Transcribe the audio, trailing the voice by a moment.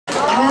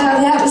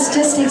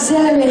just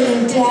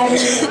exhilarating, Daddy.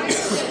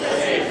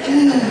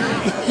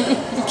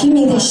 Give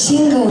me the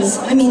shingles,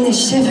 the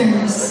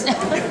shivers.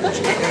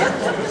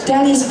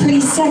 Daddy's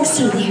pretty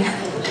sexy there.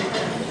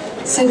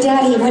 So,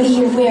 Daddy, what do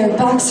you wear,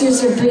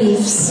 boxers or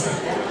briefs?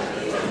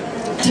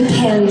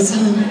 Depends,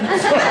 huh?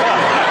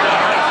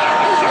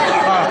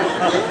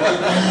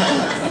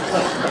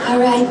 All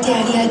right,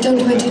 Daddy, I don't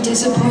want to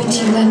disappoint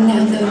you then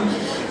now, though.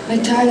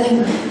 But,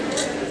 darling,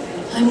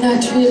 I'm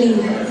not really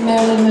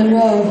Marilyn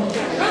Monroe.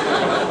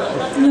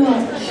 No,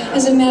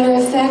 as a matter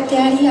of fact,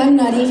 Daddy, I'm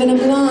not even a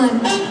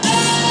blonde.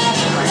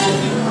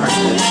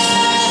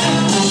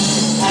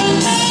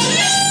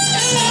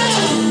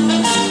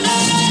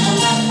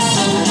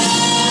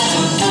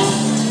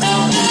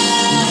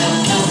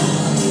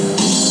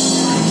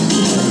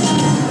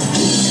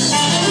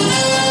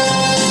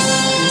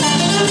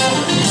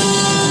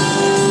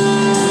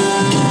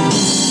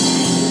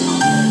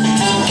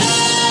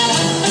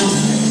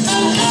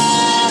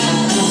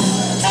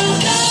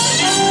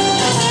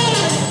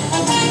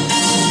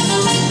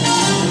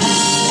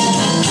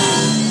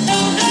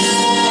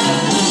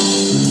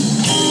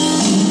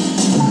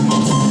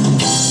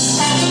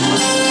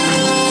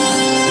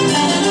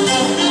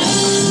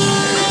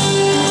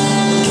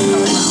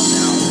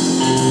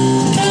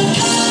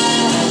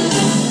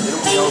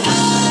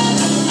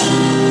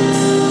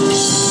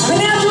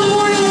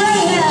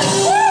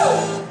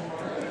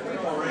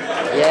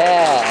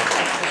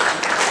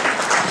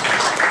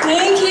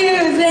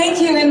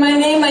 Thank you. And my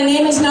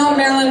name is not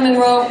Marilyn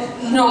Monroe.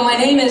 No, my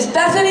name is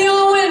Bethany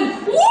Owen.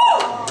 Woo!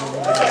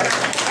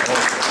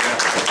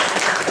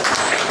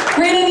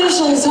 Great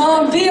initials,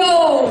 huh?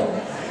 B.O.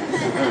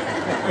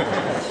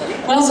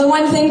 Well, it's the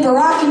one thing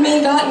Barack and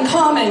me got in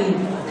common.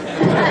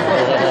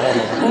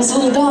 And this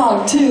little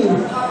dog, too.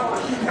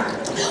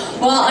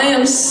 Well, I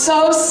am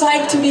so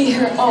psyched to be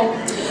here. Oh,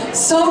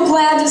 so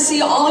glad to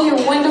see all your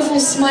wonderful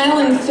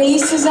smiling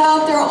faces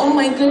out there. Oh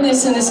my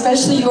goodness, and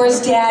especially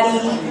yours,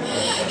 Daddy.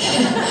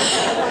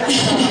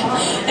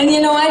 And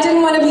you know, I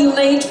didn't want to be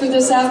late for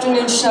this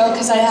afternoon's show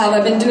because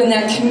I've been doing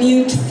that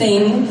commute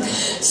thing.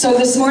 So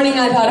this morning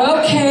I thought,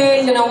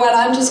 okay, you know what,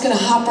 I'm just going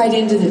to hop right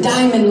into the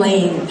diamond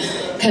lane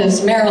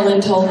because Marilyn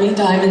told me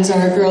diamonds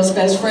are a girl's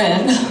best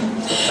friend.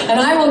 And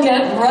I will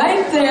get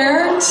right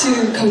there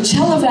to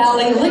Coachella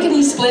Valley,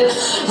 lickety-split.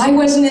 I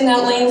wasn't in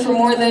that lane for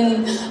more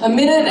than a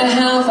minute and a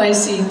half. I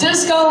see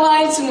disco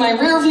lights in my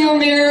rearview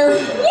mirror.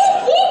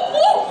 Whoop, whoop,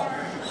 whoop.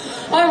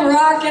 I'm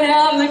rocking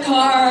out in the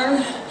car.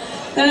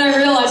 Then I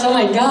realized, oh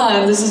my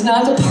God, this is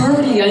not the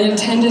party I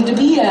intended to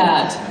be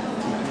at.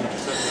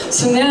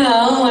 So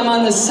now I'm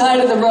on the side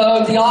of the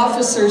road. The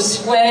officer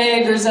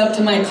swaggers up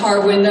to my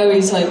car window.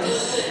 He's like,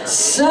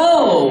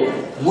 so,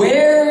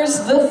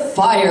 where's the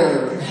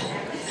fire?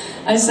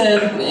 I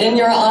said, in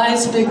your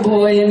eyes, big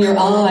boy, in your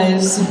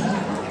eyes.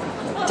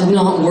 Did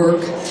not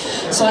work.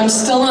 So I'm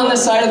still on the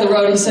side of the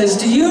road. He says,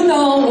 do you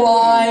know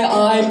why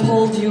I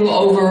pulled you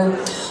over?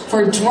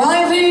 For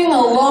driving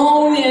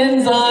alone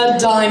in the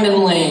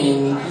diamond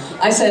lane.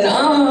 I said,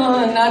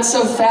 not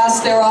so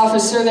fast there,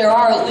 officer. There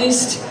are at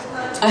least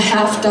a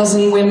half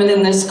dozen women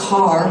in this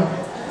car.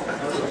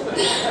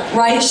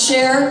 Right,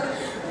 Cher?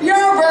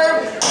 Yeah,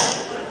 babe.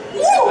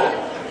 Woo!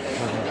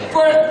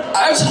 But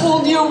I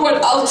told you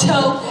what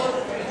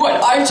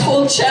I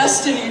told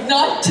Chastity,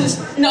 not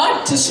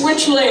to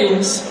switch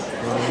lanes.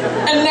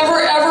 And never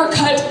ever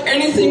cut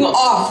anything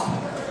off.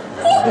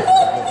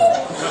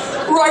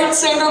 Right,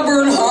 Senator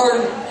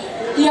Bernhard?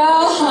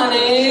 Yeah,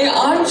 honey,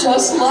 I'm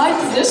just like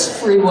this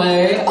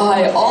freeway.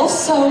 I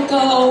also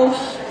go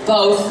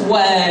both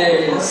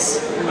ways.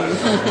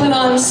 But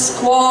I'm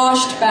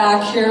squashed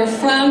back here.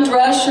 Friend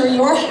Drescher,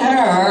 your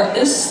hair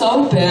is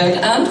so big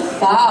and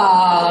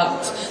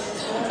fat.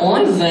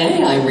 Oy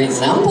vey, I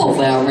resemble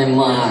that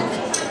remark.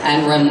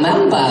 And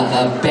remember,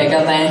 the bigger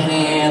the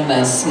hair,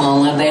 the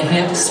smaller the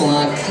hips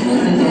look.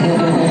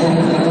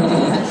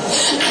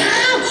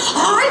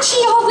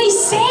 Archie always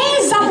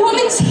says a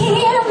woman's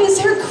hair is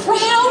her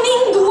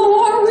crowning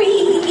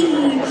glory.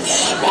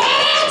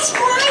 That's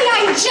why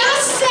I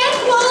just said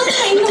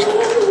mine.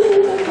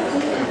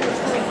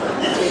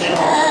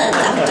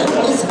 Dr.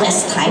 Ruth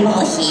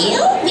Westheimer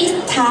here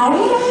with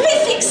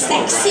terrific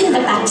sex in the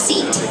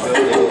backseat.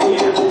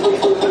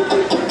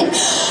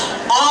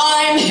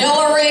 I'm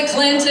Hillary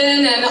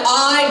Clinton and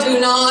I do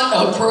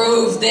not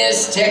approve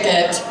this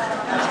ticket.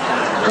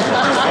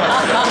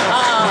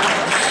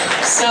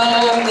 So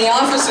the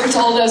officer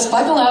told us,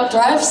 buckle up,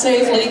 drive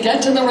safely,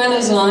 get to the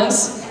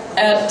Renaissance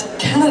at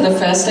Canada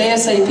Fest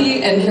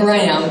ASAP, and here I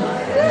am.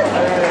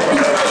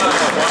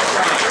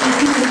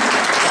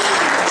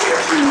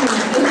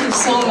 Thank you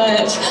so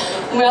much.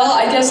 Well,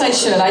 I guess I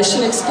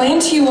should explain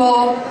to you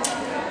all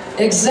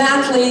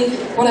exactly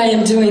what I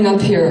am doing up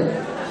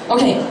here.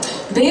 Okay,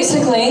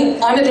 basically,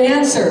 I'm a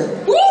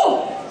dancer.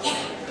 Woo!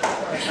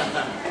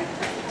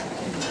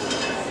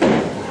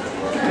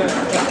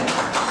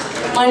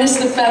 Minus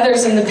the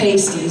feathers and the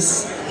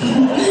pasties.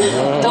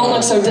 Don't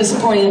look so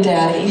disappointed,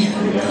 Daddy.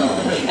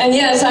 And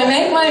yes, I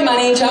make my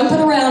money jumping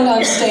around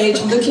on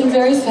stage, looking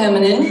very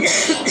feminine,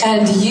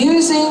 and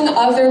using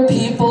other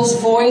people's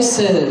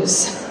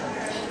voices.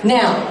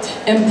 Now,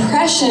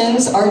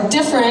 impressions are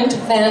different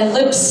than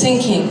lip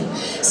syncing.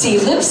 See,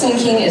 lip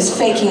syncing is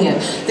faking it.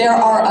 There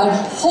are a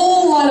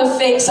whole lot of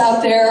fakes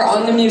out there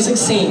on the music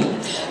scene.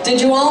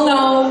 Did you all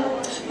know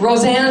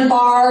Roseanne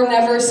Barr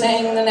never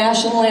sang the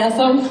national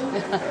anthem?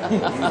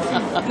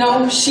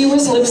 No, she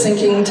was lip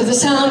syncing to the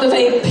sound of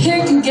a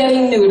pig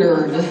getting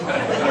neutered.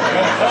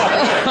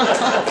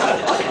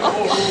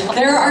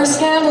 There are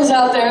scandals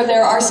out there.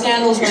 There are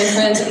scandals, my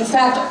friends. In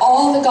fact,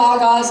 all the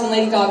Gagas and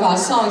Lady Gaga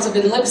songs have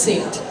been lip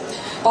synced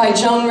by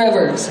Joan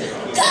Rivers.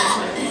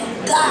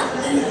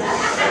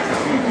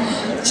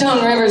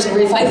 Joan Rivers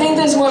grief. I think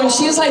this woman,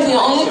 she's like the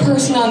only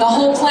person on the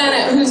whole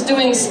planet who's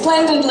doing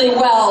splendidly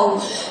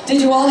well.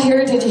 Did you all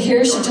hear? Did you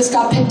hear she just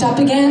got picked up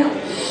again?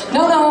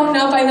 No,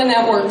 not by the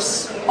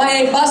networks. By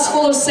a bus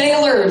full of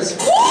sailors.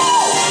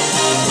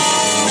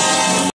 Woo!